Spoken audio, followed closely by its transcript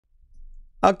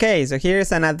Okay, so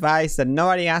here's an advice that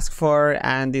nobody asked for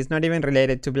and is not even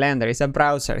related to Blender. It's a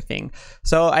browser thing.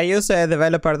 So I use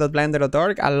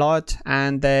developer.blender.org a lot,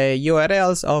 and the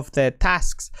URLs of the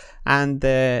tasks and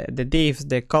the divs,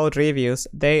 the code reviews,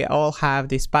 they all have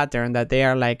this pattern that they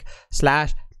are like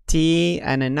 /t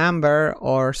and a number,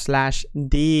 or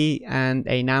 /d and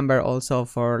a number also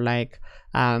for like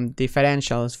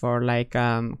differentials for like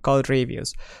code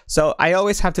reviews. So I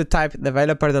always have to type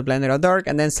developer.blender.org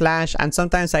and then / and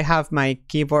sometimes I have my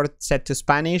keyboard set to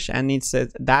Spanish and it's a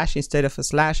dash instead of a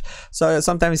 /, so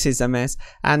sometimes it's a mess.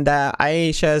 And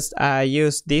I just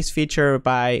use this feature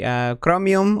by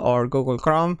Chromium or Google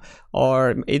Chrome,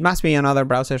 or it must be on other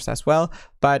browsers as well.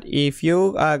 But if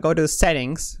you go to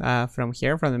settings from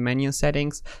here, from the menu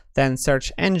settings, then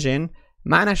search engine,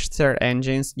 manage search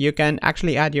engines, you can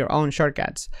actually add your own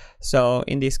shortcuts. So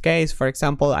in this case, for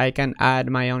example, I can add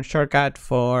my own shortcut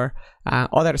for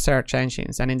other search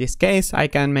engines, and in this case I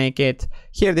can make it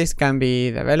here. This can be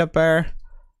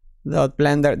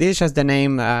developer.blender. This is just the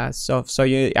name, so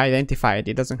you identify it.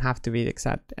 It doesn't have to be the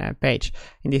exact page.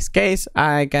 In this case,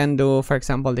 I can do, for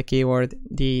example, the keyword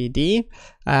dd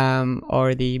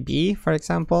or the b, for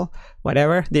example,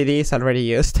 whatever. dd is already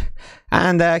used.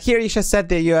 And here you just set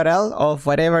the URL of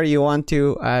whatever you want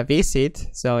to visit.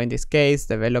 So in this case,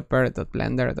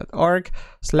 developer.blender.org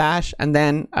 / and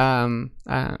then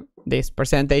this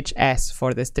 %s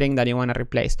for the string that you want to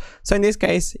replace. So in this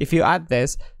case, if you add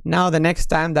this, now the next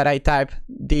time that I type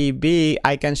db,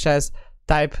 I can just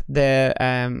type the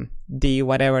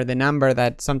whatever the number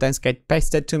that sometimes get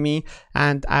pasted to me,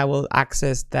 and I will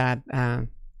access that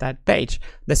that page.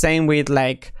 The same with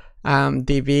like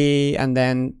db and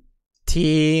then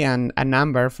t and a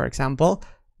number, for example.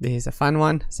 This is a fun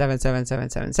one,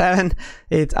 77777.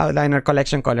 It's outliner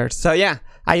collection colors. So yeah,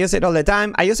 I use it all the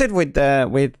time. I use it with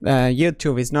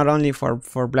YouTube. It's not only for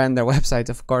Blender websites,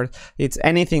 of course. It's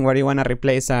anything where you want to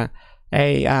replace a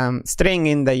string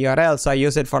in the URL. So I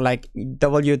use it for like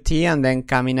WT and then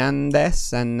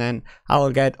caminandes, and then I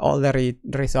will get all the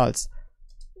results.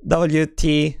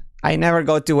 WT. I never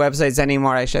go to websites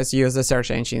anymore. I just use the search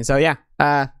engine. So yeah,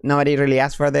 nobody really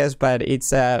asked for this, but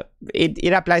it's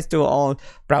it applies to all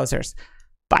browsers.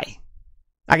 Bye.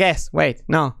 I guess. Wait,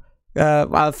 no.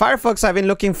 Well, Firefox, I've been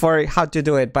looking for how to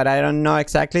do it, but I don't know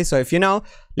exactly. So if you know,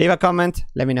 leave a comment.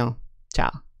 Let me know.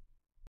 Ciao.